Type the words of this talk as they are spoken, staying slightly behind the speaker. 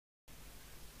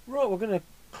Right, we're going to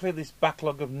clear this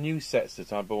backlog of new sets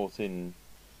that I bought in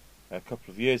a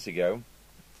couple of years ago.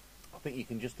 I think you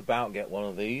can just about get one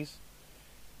of these.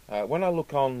 When I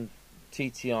look on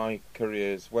TTI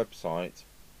Courier's website,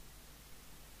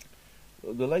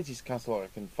 the latest catalogue I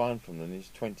can find from them is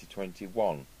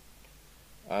 2021,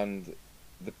 and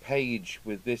the page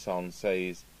with this on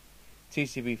says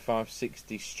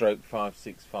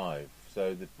TCB560/565,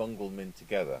 so they've bundled them in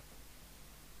together.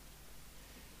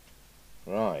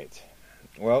 Right,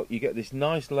 well, you get this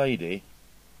nice lady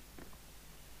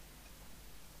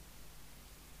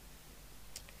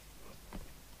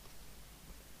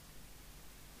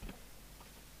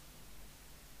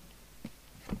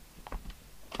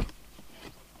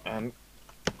and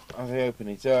as I open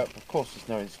it up, of course there's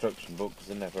no instruction book because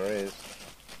there never is.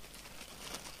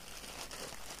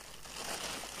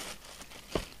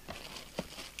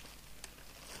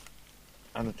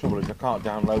 And the trouble is I can't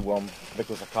download one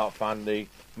because I can't find the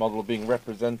model being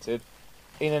represented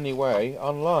in any way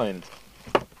online.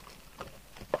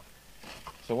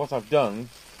 So what I've done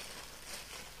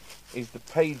is the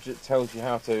page that tells you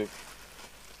how to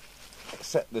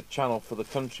set the channel for the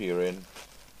country you're in,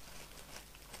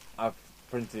 I've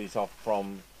printed it off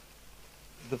from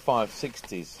the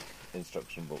 560s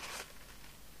instruction book.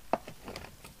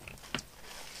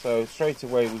 So straight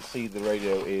away we see the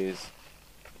radio is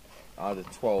either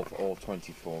 12 or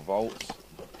 24 volts.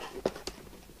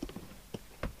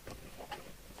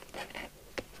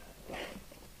 It's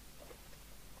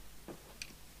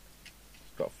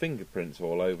got fingerprints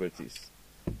all over it. It's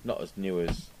not as new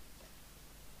as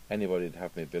anybody would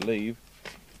have me believe.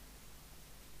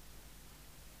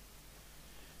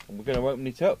 And we're going to open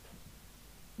it up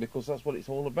because that's what it's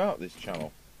all about, this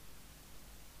channel.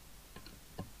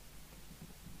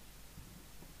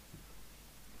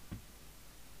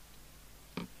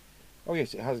 Oh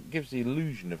yes, it gives the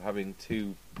illusion of having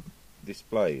two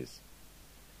displays,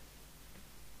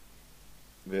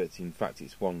 but in fact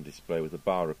it's one display with a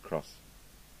bar across,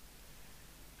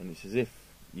 and it's as if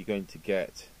you're going to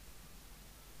get,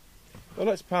 well,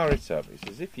 let's power it up. It's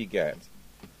as if you get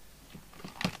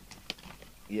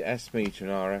your S meter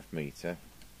and RF meter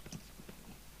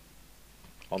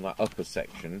on that upper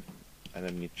section and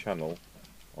then your channel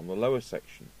on the lower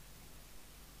section.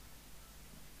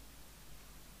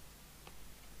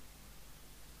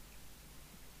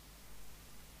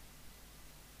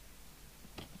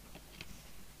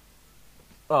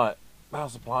 Right, power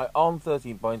supply on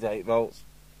 13.8 volts.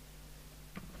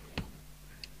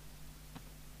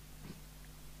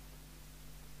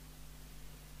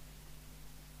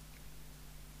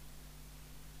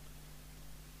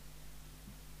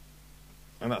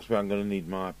 And that's where I'm going to need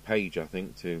my page, I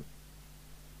think, to...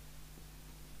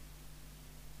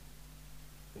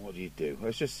 What do you do?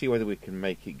 Let's just see whether we can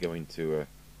make it go into a...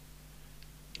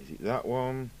 Is it that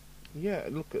one? Yeah,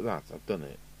 look at that, I've done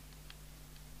it.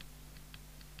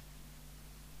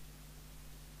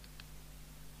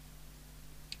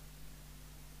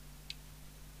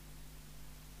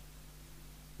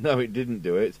 No, it didn't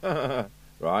do it.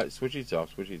 Right, switch it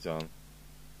off, switch it on.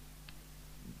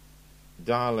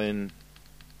 Dial in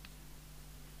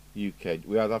UK.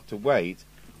 We either have to wait,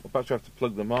 or perhaps we have to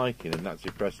plug the mic in and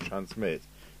actually press transmit.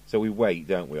 So we wait,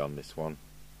 don't we, on this one?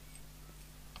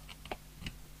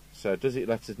 So does it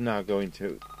let us now go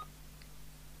into...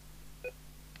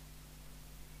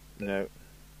 No.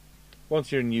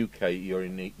 Once you're in UK, you're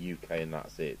in the UK and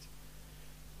that's it.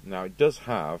 Now it does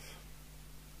have...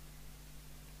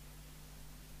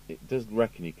 It does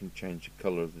reckon you can change the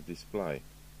colour of the display.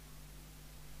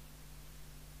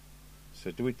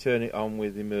 So do we turn it on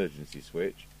with emergency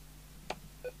switch?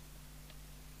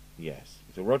 Yes.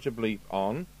 So Roger Bleep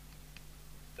on.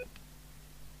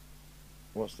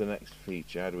 What's the next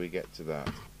feature? How do we get to that?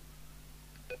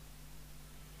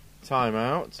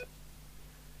 Timeout.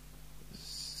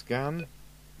 Scan.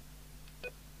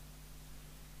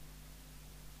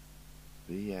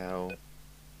 BL.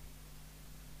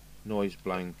 Noise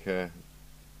blanker.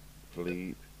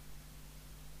 Bleep.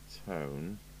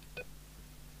 Tone.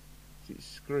 Is it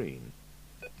screen?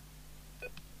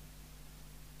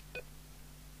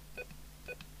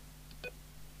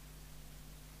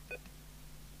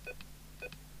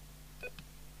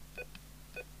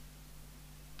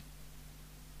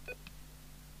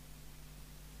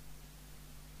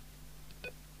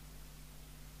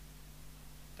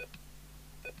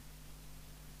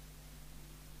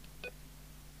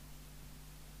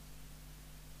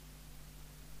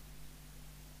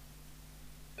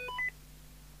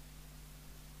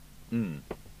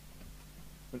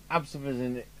 With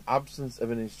absence of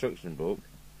an instruction book,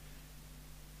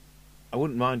 I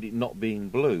wouldn't mind it not being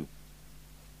blue.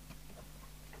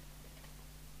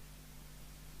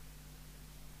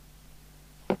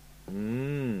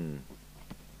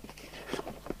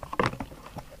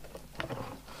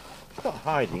 It's not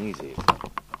hiding, is it?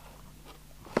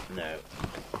 No.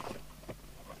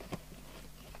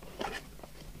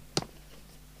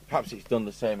 Perhaps it's done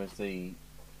the same as the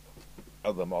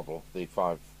other model, the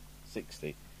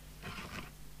 560.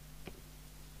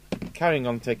 Carrying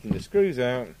on taking the screws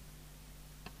out.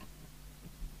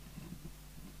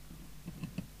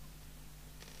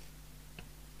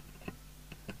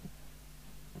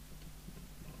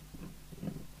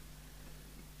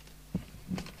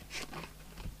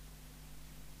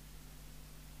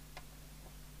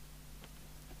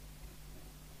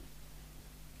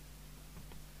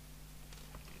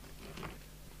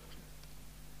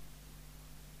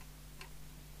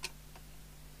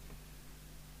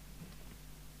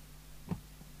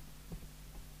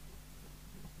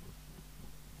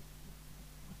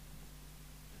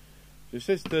 So it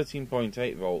says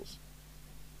 13.8 volts,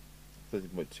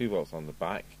 13.2 volts on the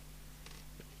back.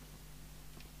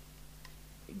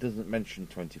 It doesn't mention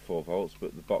 24 volts,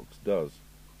 but the box does.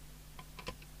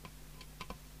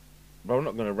 But I'm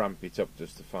not going to ramp it up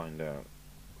just to find out.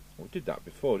 We did that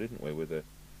before, didn't we, with a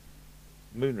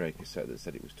Moonraker set that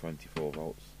said it was 24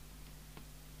 volts.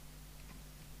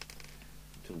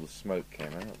 Until the smoke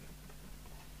came out.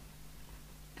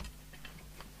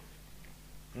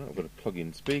 Right, I've got a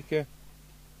plug-in speaker.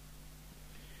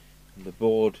 And the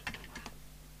board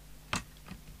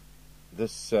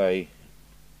does say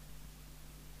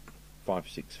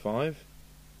 565.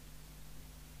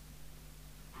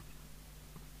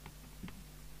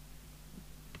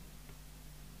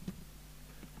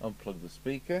 Unplug the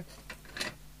speaker.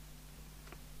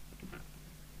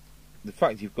 The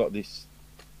fact you've got this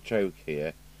choke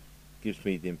here gives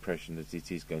me the impression that it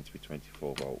is going to be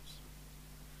 24 volts.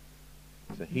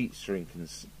 So heat sink and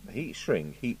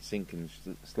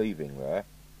sleeving there.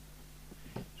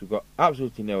 So we've got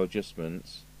absolutely no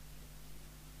adjustments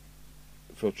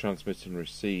for transmit and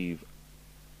receive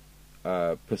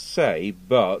per se,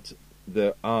 but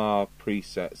there are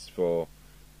presets for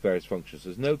various functions.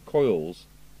 There's no coils.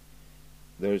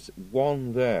 There's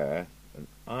one there, and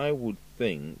I would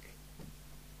think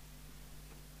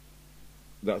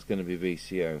that's going to be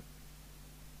VCO.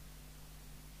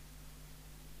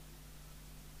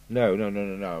 No,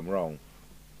 I'm wrong.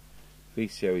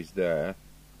 VCO is there.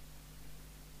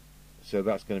 So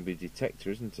that's going to be detector,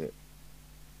 isn't it?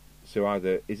 So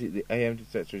either, is it the AM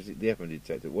detector or is it the FM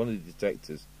detector? One of the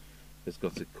detectors has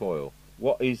got a coil.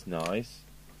 What is nice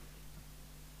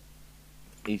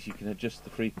is you can adjust the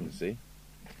frequency,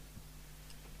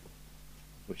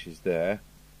 which is there.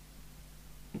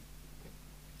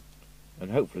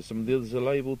 And hopefully some of the others are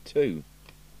labelled too.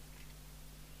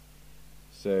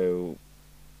 So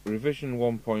revision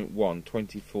 1.1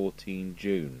 2014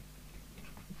 June.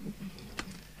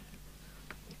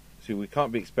 So we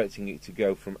can't be expecting it to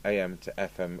go from AM to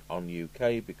FM on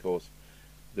UK because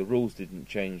the rules didn't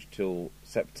change till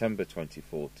September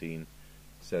 2014,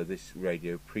 so this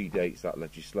radio predates that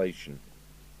legislation.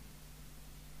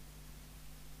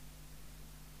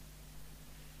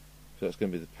 So that's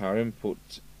going to be the power input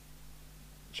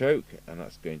choke, and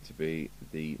that's going to be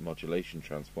the modulation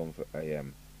transformer for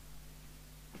AM.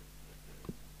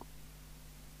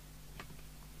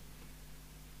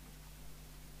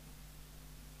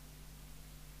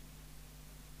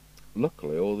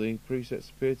 Luckily, all the presets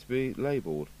appear to be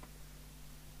labelled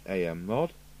AM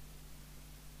mod,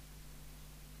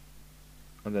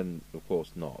 and then, of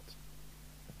course, not.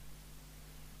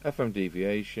 FM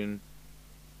deviation,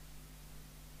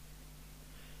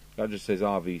 that just says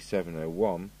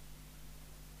RV701.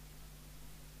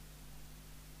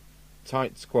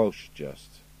 Tight squelch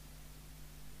adjust.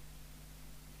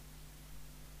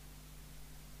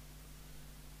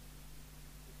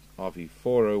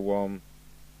 RV401.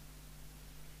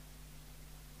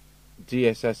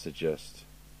 DSS adjust.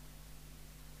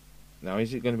 Now,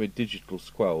 is it going to be digital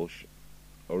squelch,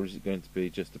 or is it going to be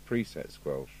just a preset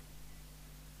squelch?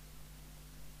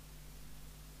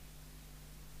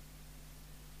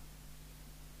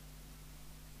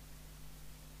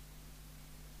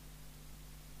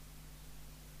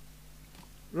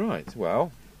 Right,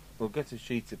 well, we'll get a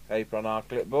sheet of paper on our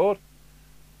clipboard.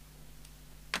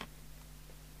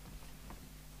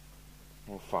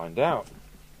 We'll find out.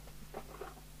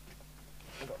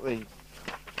 I've got the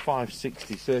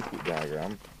 560 circuit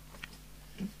diagram,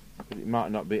 but it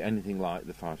might not be anything like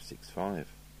the 565.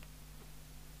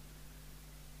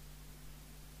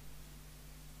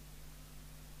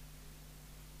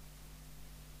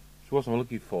 So what I'm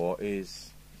looking for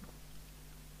is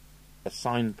a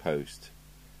signpost.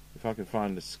 If I can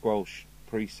find a squelch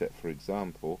preset, for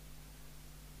example,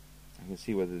 I can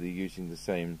see whether they're using the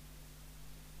same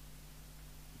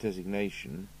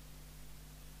designation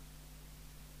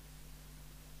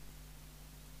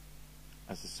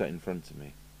as the set in front of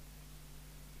me.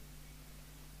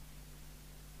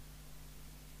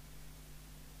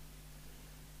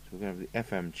 So we're going to have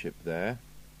the FM chip there.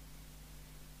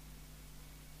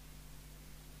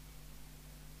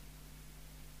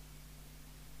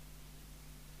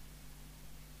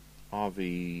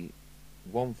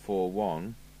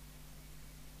 RV141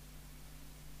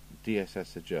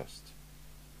 DSS adjust.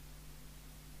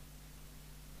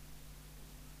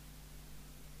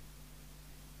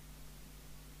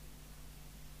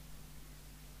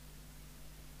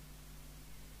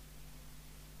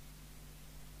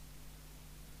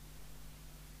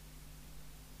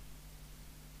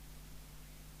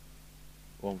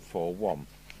 One four one.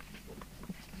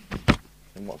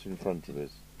 And what's in front of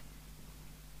us?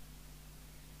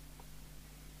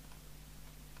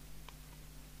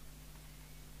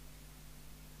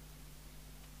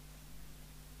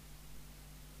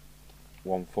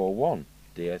 .141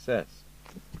 DSS.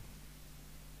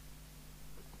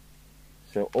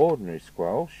 So ordinary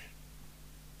squelch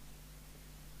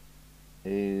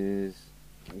is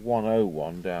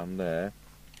 101 down there.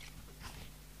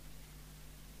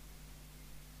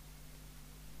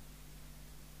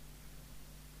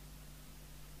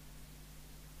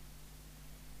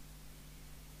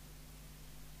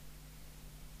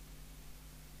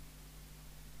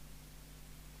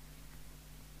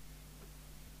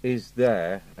 Is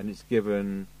there, and it's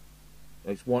given,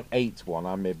 it's 181,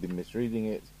 I may be misreading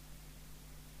it.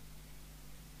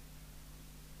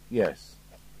 Yes.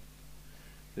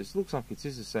 This looks like it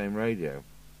is the same radio.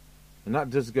 And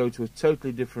that does go to a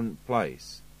totally different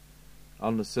place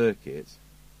on the circuit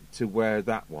to where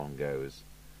that one goes.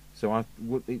 So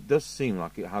it does seem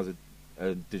like it has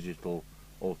a digital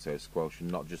auto squelch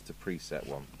and not just a preset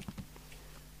one.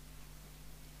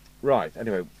 Right,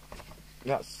 anyway.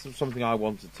 That's something I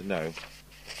wanted to know.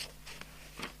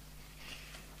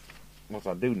 What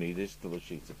I do need is still a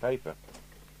sheet of paper.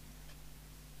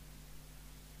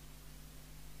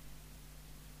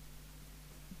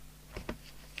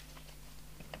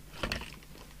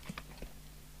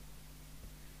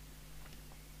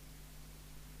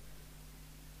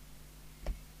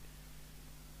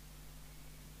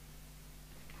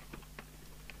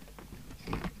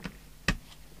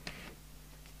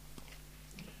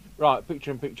 Right, picture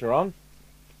in picture on.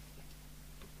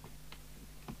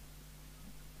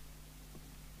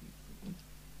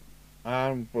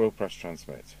 And we'll press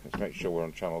transmit. Let's make sure we're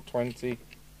on channel 20.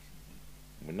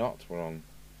 We're not, we're on,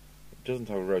 it doesn't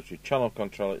have a rotary channel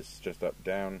control, it's just up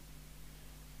down.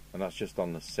 And that's just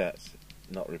on the set,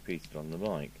 not repeated on the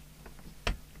mic.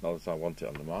 Not that I want it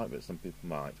on the mic, but some people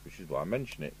might, which is why I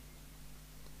mention it.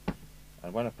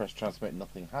 And when I press transmit,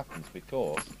 nothing happens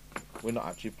because we're not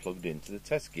actually plugged into the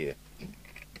test gear.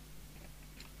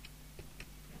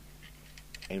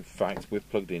 In fact, we're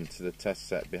plugged into the test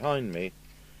set behind me,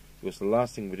 because the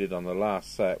last thing we did on the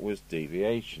last set was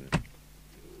deviation.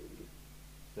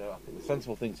 So I think the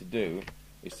sensible thing to do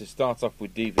is to start off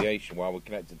with deviation while we're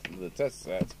connected to the test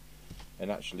set and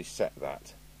actually set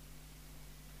that.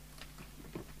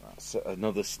 That's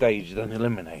another stage then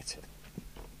eliminated.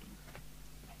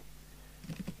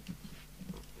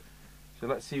 So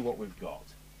let's see what we've got.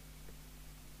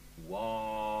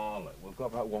 Wow, we've got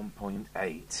about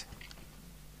 1.8.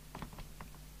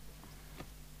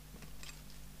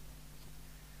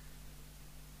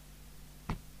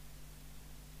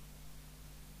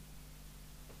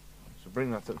 So bring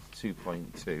that up to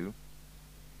 2.2. So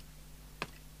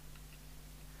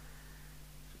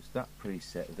it's that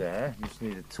preset there. You just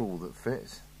need a tool that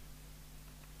fits.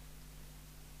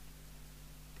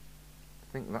 I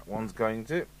think that one's going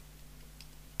to.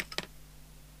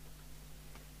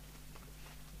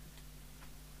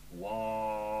 Wow.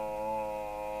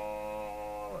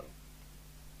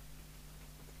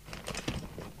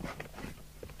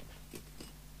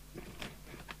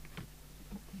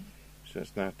 So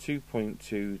it's now 2.2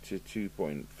 to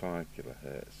 2.5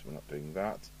 kilohertz. We're not doing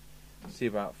that. See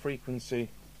about frequency.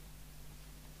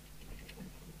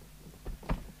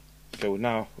 So we'll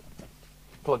now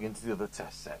plug into the other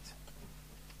test set.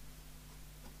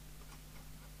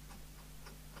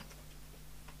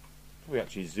 We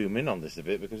actually zoom in on this a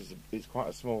bit because it's quite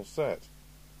a small set.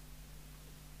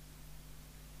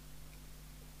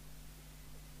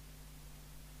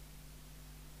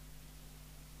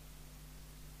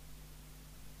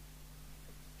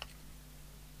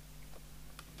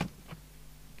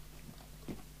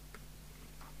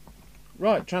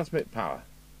 Right, transmit power.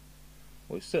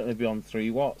 Well, it's certainly beyond 3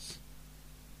 watts.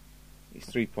 It's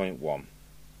 3.1.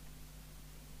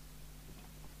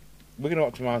 we're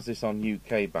going to optimise this on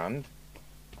UK band.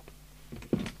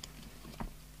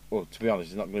 Well, to be honest,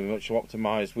 there's not going to be much to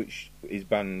optimise, which is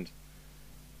band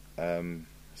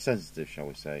sensitive, shall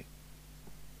we say.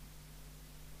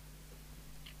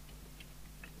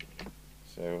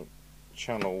 So,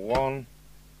 channel 1.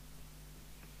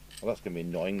 Well, that's going to be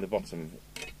annoying. The bottom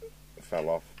fell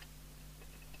off.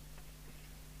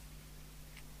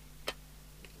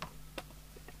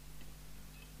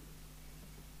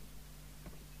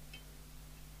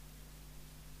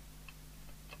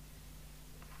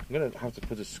 I'm going to have to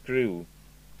put a screw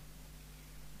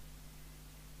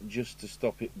just to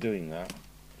stop it doing that.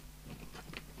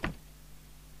 I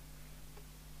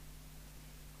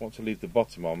want to leave the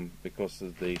bottom on because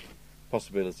of the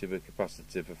possibility of a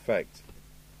capacitive effect.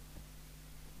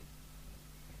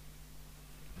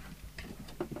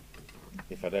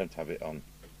 If I don't have it on.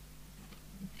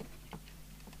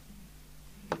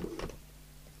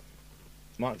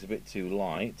 Mike's a bit too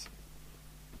light.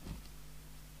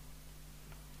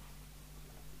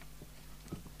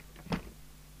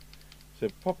 So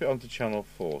pop it onto channel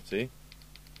 40.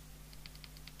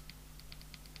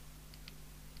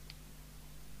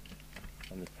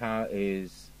 And the power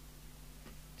is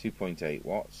 2.8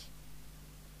 watts.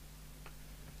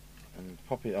 And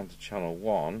pop it onto channel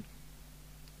 1.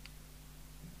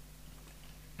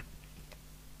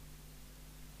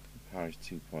 The power is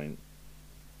 2.9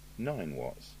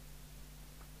 watts.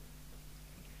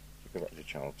 So go back to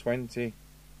channel 20.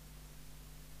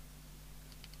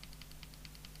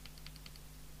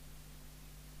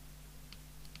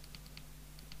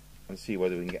 And see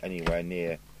whether we can get anywhere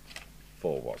near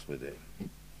 4 watts with it.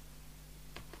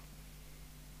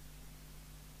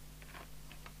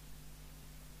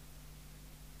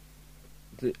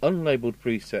 The unlabeled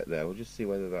preset there, we'll just see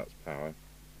whether that's power.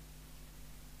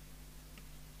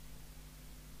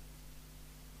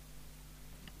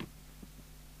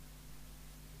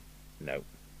 No.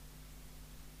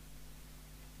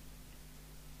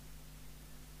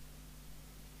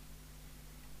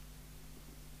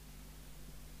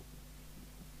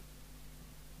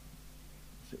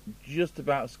 So just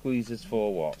about squeezes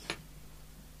 4 watts.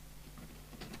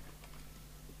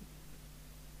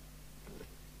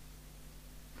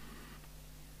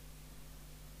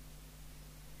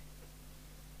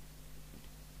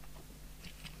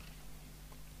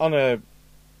 On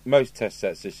most test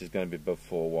sets this is going to be above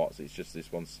 4 watts, it's just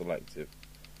this one's selective.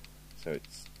 So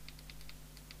it's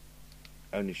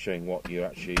only showing what you're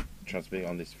actually transmitting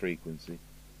on this frequency.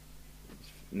 It's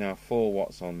now 4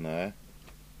 watts on there.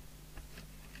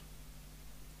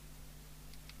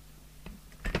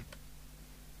 It's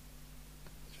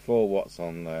 4 watts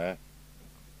on there.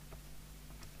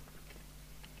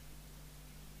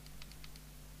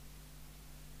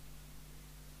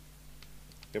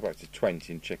 Go back to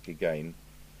 20 and check again,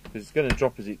 because it's going to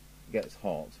drop as it gets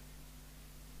hot.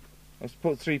 Let's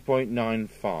put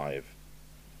 3.95. It's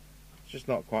just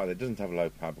not quite there. It doesn't have a low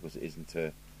power because it isn't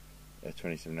a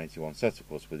 2781 set, of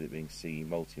course, with it being C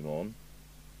MultiNorm.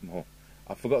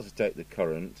 I forgot to take the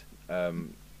current,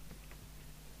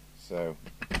 so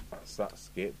that's that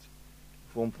skipped.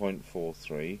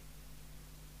 1.43.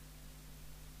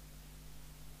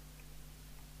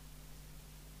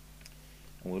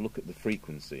 And we'll look at the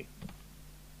frequency.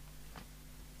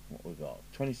 What we've got?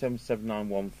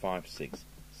 27.79156.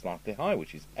 Slightly high,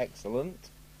 which is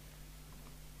excellent.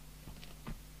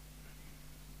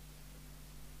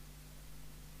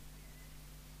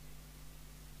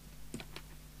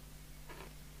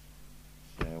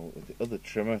 So with the other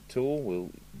trimmer tool,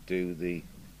 we'll do the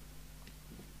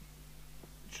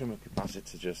trimmer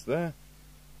capacitor just there.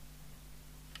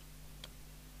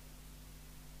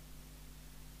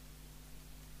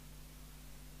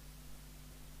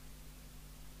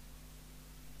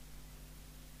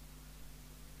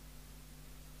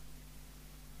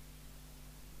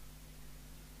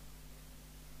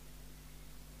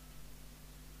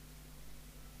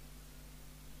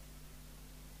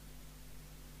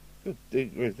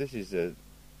 Good. This is a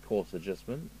coarse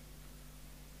adjustment.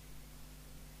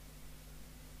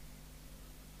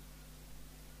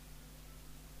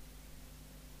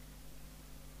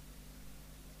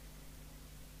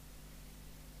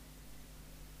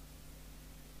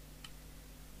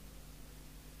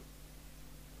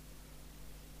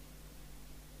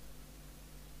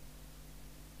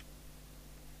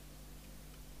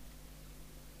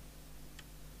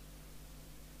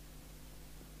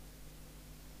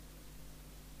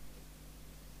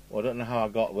 Well, I don't know how I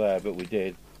got there, but we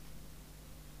did.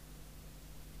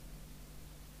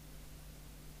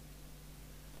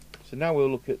 So now we'll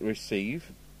look at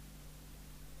receive.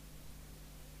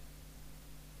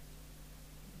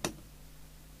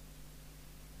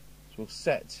 we'll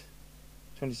set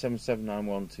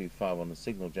 2779125 on the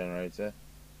signal generator.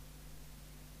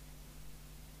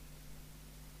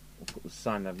 We'll put the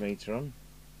synad meter on.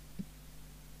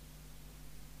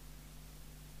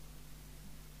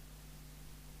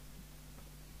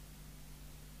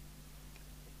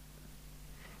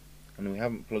 And we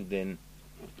haven't plugged in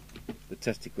the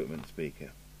test equipment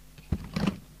speaker.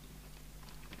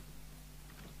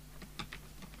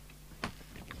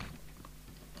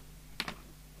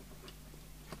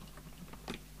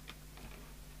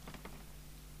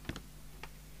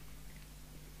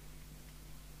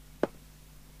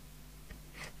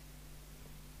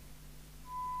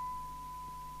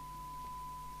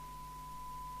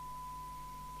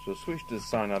 So we'll switch to the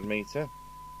synad meter.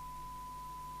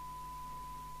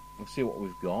 We'll see what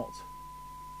we've got.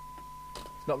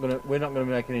 We're not going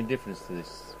to make any difference to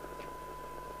this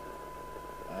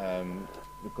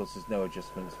because there's no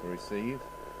adjustments for receive.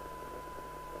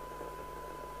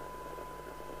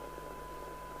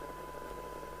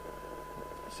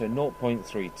 So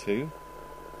 0.32.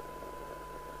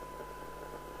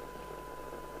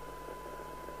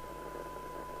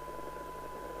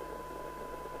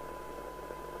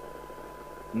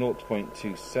 Naught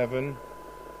 0.27,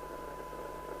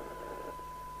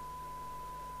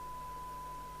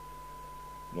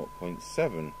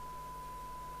 0.7,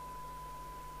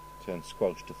 turn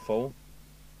squelch to full.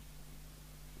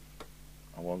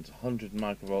 I want 100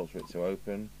 microvolts for it to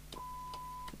open.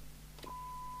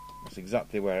 That's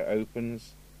exactly where it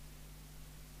opens.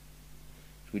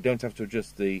 So we don't have to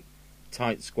adjust the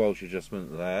tight squelch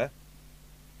adjustment there.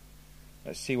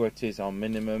 Let's see where it is on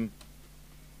minimum.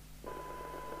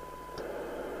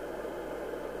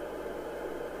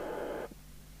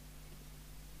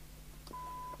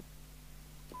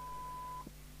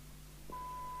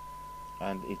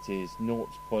 And it is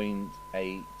 0.8,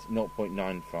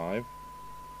 0.95.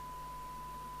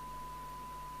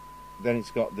 Then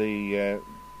it's got the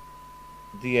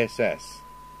DSS.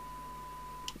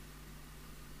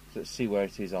 So let's see where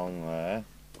it is on there.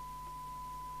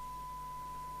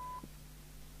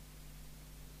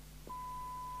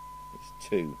 It's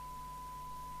 2.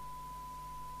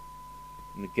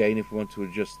 And again, if we want to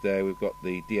adjust there, we've got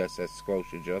the DSS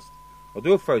squelch adjust. I'll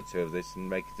do a photo of this and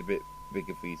make it a bit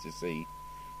bigger for you to see.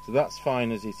 So that's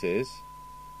fine as it is.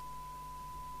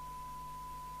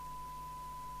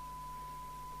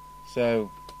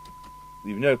 So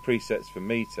we've no presets for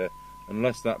meter,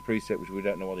 unless that preset, which we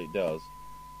don't know what it does,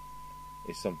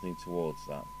 is something towards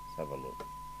that. Let's have a look.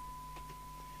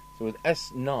 So with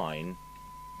S9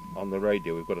 on the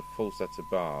radio, we've got a full set of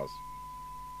bars.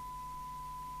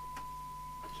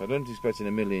 So I don't expect in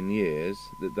a million years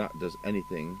that that does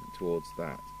anything towards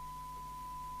that.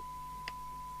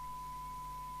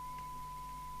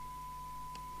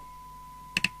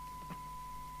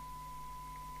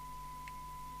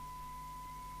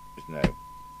 No.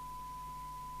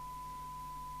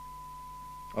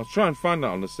 I'll try and find that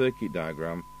on the circuit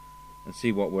diagram and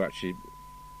see what we're actually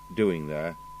doing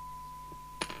there.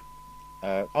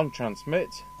 On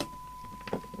transmit,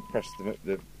 press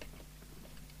the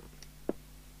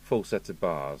full set of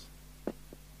bars.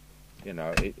 You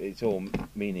know, it's all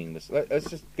meaningless. Let's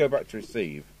just go back to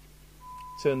receive.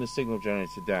 Turn the signal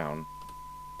generator down.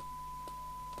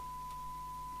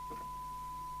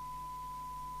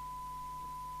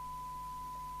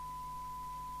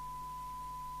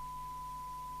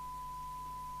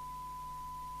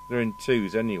 They're in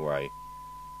 2s anyway,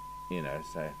 you know,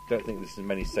 so don't think there's as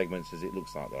many segments as it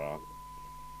looks like there are.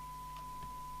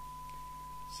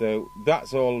 So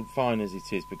that's all fine as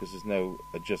it is because there's no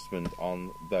adjustment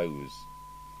on those.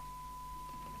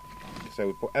 So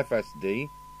we put FSD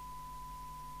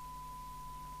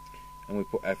and we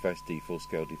put FSD full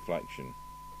scale deflection.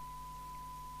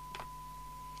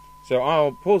 So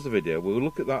I'll pause the video, we'll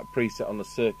look at that preset on the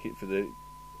circuit for the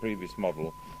previous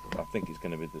model. I think it's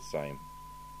going to be the same.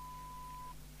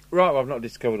 Right, well, I've not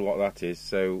discovered what that is,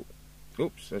 so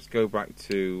oops, let's go back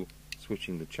to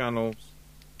switching the channels.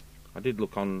 I did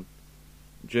look on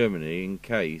Germany in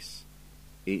case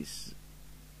it's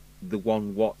the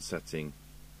 1 watt setting.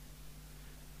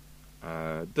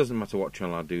 Doesn't matter what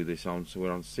channel I do this on, so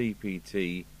we're on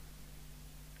CPT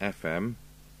FM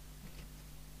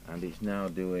and it's now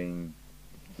doing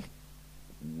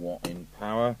watt in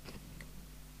power.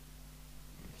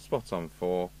 Spot on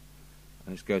 4.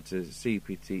 And let's go to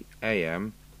CPT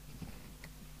AM,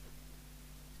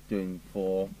 doing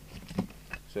 4.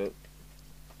 So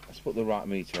let's put the right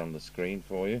meter on the screen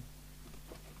for you.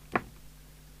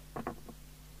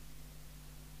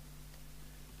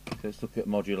 So let's look at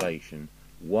modulation.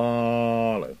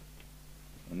 Wallow.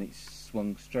 And it's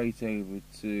swung straight over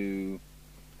to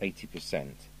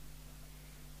 80%.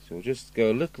 So we'll just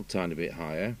go a little tiny bit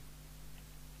higher.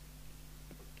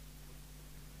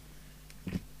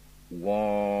 Wallow.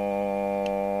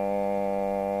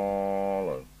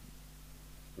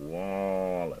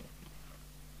 Wallow.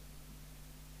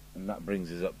 And that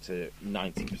brings us up to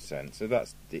 90%. So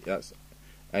that's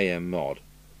AM mod.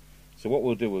 So what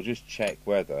we'll do, we'll just check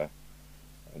whether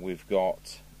we've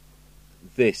got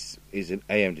this is an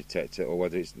AM detector or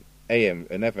whether it's an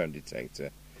FM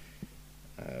detector.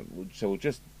 So we'll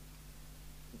just,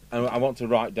 I want to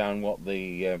write down what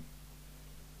the,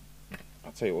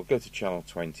 I'll tell you, we'll go to channel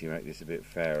 20, make this a bit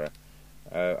fairer.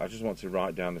 I just want to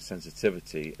write down the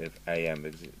sensitivity of AM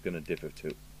because it's going to differ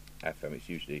to FM. It's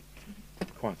usually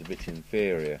quite a bit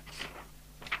inferior.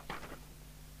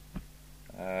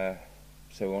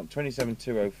 So we want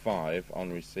 27205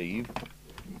 on receive.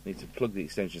 Need to plug the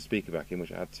extension speaker back in,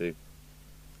 which I had to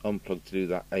unplug to do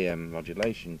that AM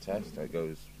modulation test. That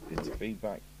goes into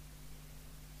feedback.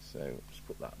 So just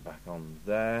put that back on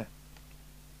there.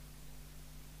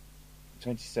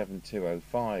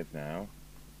 27205 now.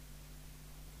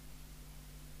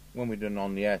 When we're done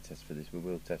on the air test for this, we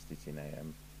will test it in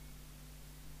AM.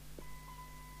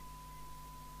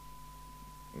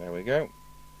 There we go.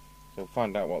 So we'll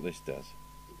find out what this does.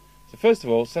 So first of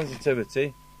all,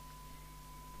 sensitivity.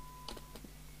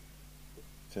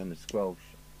 Turn the squelch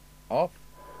off.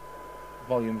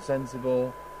 Volume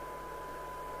sensible.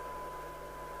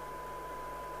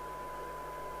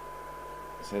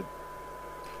 So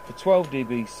for 12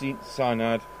 dB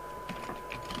cyanide,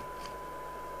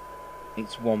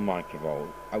 it's 1 microvolt,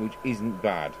 which isn't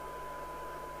bad.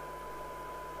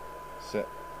 So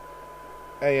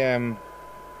AM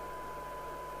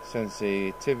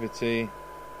sensitivity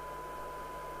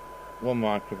 1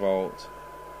 microvolt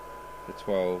for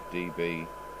 12 dB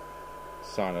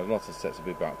cyanide. Lots of sets will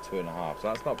be about 2.5, so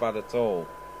that's not bad at all.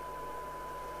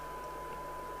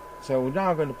 So we're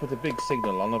now going to put a big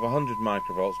signal on of 100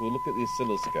 microvolts. We'll look at the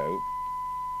oscilloscope.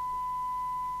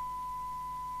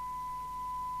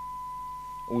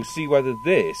 We'll see whether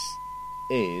this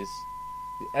is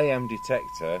the AM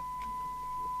detector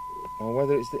or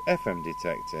whether it's the FM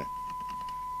detector.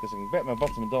 Because I can bet my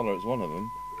bottom dollar it's one of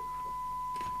them.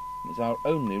 It's our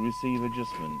only receive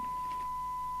adjustment.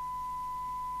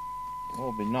 What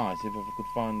would be nice if I could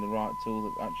find the right tool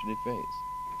that actually fits.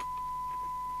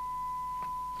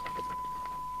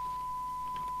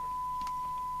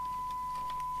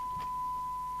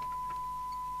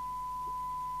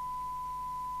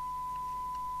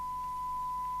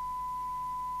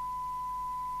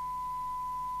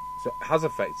 So it has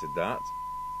affected that.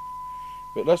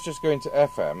 But let's just go into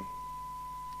FM.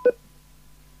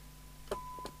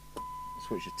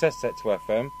 Switch the test set to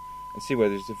FM and see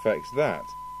whether it affects that.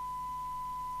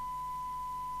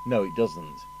 No, it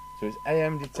doesn't. So it's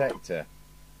AM detector.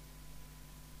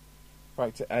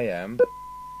 Back to AM. So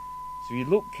if you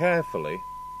look carefully,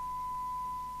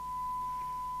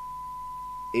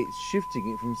 it's shifting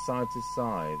it from side to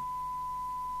side.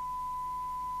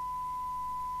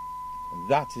 And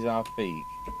that is our peak.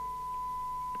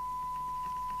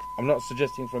 I'm not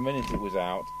suggesting for a minute it was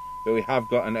out, but we have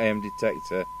got an AM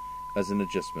detector as an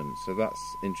adjustment, so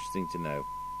that's interesting to know.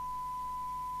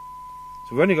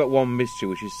 So we've only got one mixture,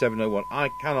 which is 701. I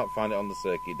cannot find it on the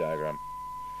circuit diagram,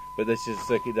 but this is a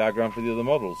circuit diagram for the other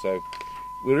model, so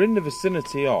we're in the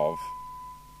vicinity of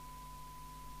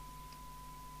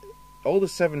all the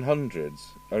 700s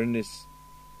are in this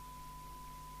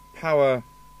power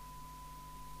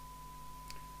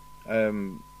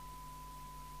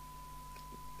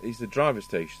is the driver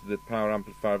station, the power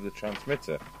amplifier of the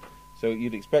transmitter. So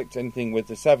you'd expect anything with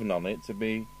the 7 on it to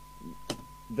be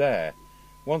there.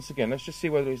 Once again, let's just see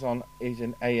whether it's an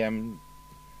AM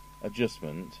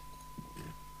adjustment.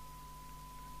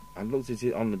 I looked at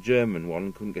it on the German one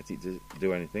and couldn't get it to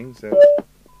do anything, so I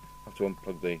have to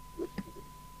unplug the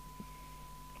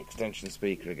extension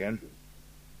speaker again.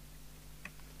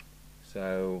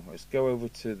 So let's go over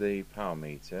to the power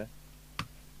meter.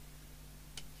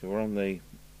 So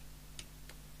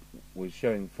we're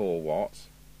showing 4 watts.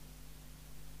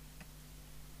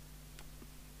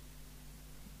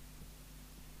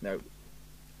 No.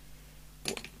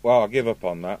 Well, I'll give up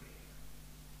on that.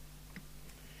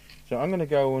 So I'm going to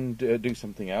go and do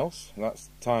something else. That's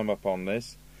time up on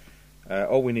this.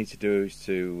 All we need to do is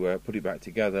to put it back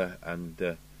together and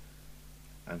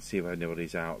see if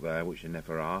anybody's out there, which there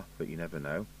never are, but you never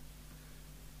know.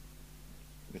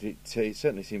 But it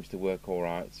certainly seems to work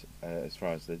alright as far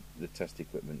as the test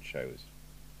equipment shows.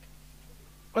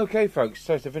 Okay folks,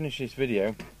 so to finish this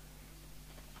video,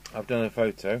 I've done a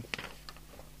photo.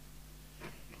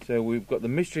 So we've got the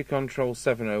mystery control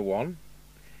 701.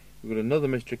 We've got another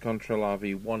mystery control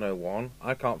RV101.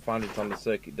 I can't find it on the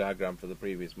circuit diagram for the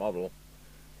previous model,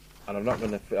 and I'm not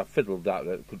going to. I fiddled that.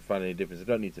 I couldn't find any difference. I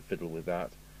don't need to fiddle with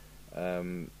that.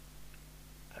 And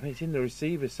it's in the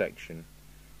receiver section,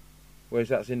 whereas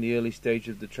that's in the early stage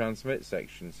of the transmit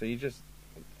section. So you just,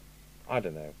 I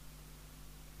don't know.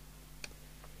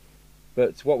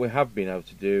 But what we have been able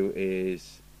to do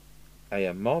is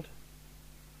AM mod,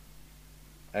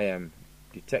 AM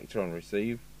detector on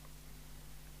receive,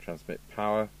 transmit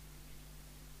power,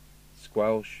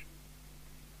 squelch,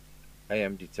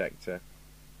 AM detector,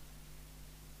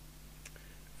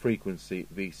 frequency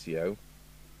VCO,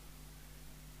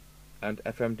 and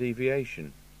FM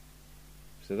deviation.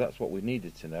 So that's what we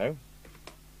needed to know.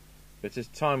 But as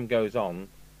time goes on,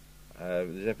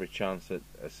 there's every chance that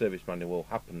a service manual will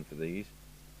happen for these,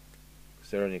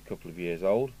 because they're only a couple of years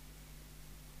old,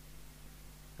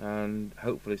 and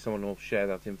hopefully someone will share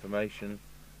that information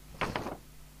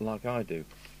like I do.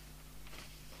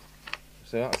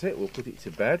 So that's it, we'll put it to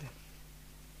bed.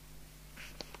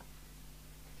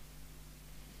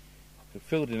 We've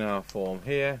filled in our form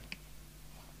here,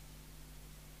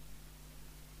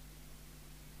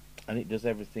 and it does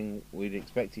everything we'd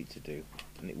expect it to do,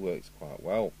 and it works quite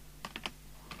well.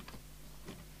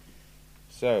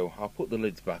 So I'll put the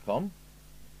lids back on,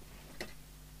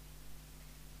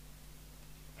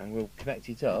 and we'll connect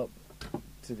it up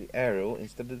to the aerial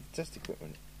instead of the test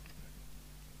equipment.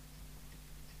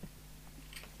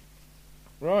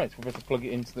 Right, we'll better plug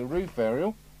it into the roof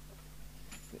aerial.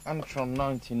 The Antron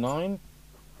 99,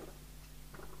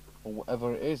 or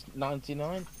whatever it is,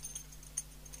 99.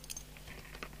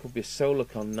 Could be a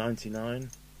Solarcon 99.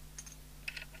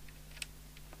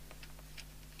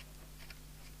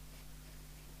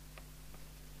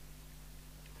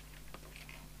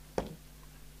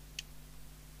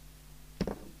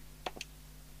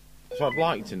 So I'd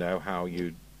like to know how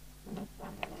you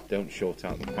don't short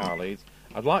out the power leads.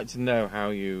 I'd like to know how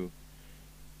you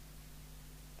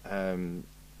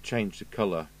change the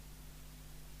colour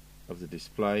of the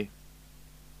display.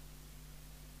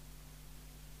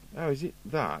 Oh, is it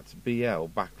that? BL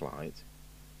backlight?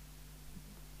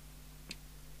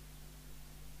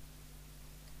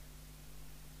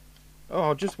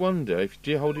 Oh, I just wonder if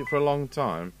do you hold it for a long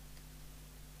time?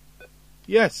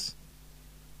 Yes.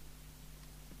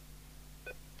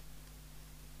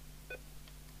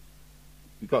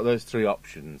 We've got those three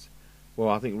options. Well,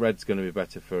 I think red's going to be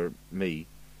better for me.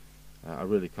 I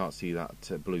really can't see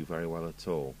that blue very well at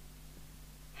all.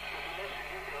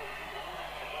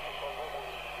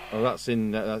 Oh, that's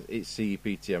in it's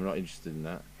CEPT. I'm not interested in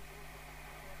that.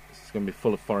 It's going to be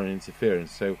full of foreign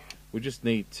interference. So we just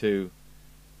need to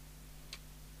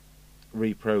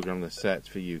reprogram the set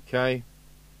for UK.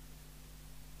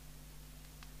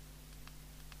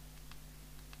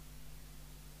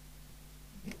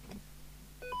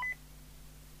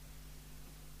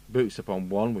 Boots up on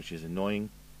 1, which is annoying.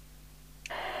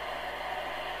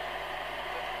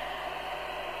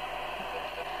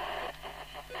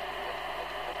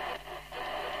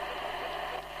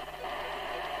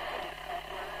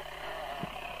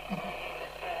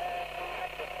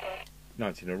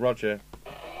 Roger.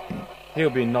 He'll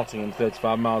be in Nottingham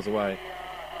 35 miles away,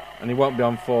 and he won't be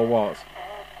on 4 watts.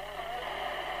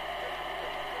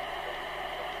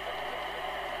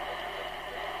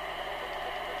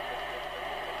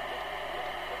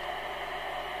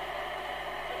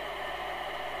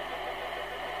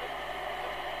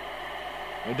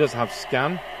 It does have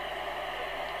scan.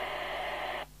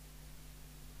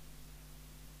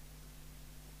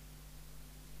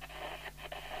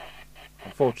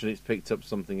 Unfortunately, it's picked up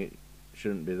something it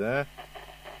shouldn't be there.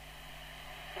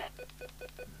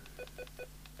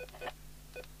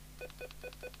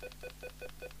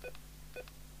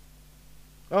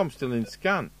 Oh, I'm still in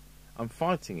scan. I'm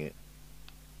fighting it.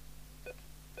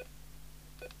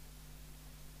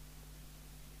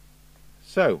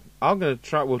 So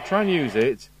we'll try and use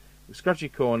it. Scratchy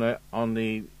corner on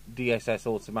the DSS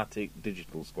automatic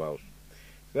digital squelch.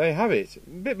 There you have it. A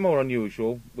bit more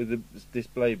unusual with the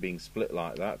display being split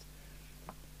like that.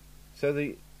 So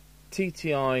the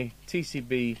TTI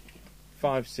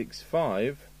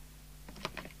TCB565,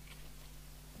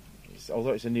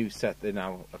 although it's a new set, they're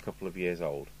now a couple of years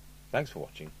old. Thanks for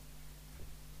watching.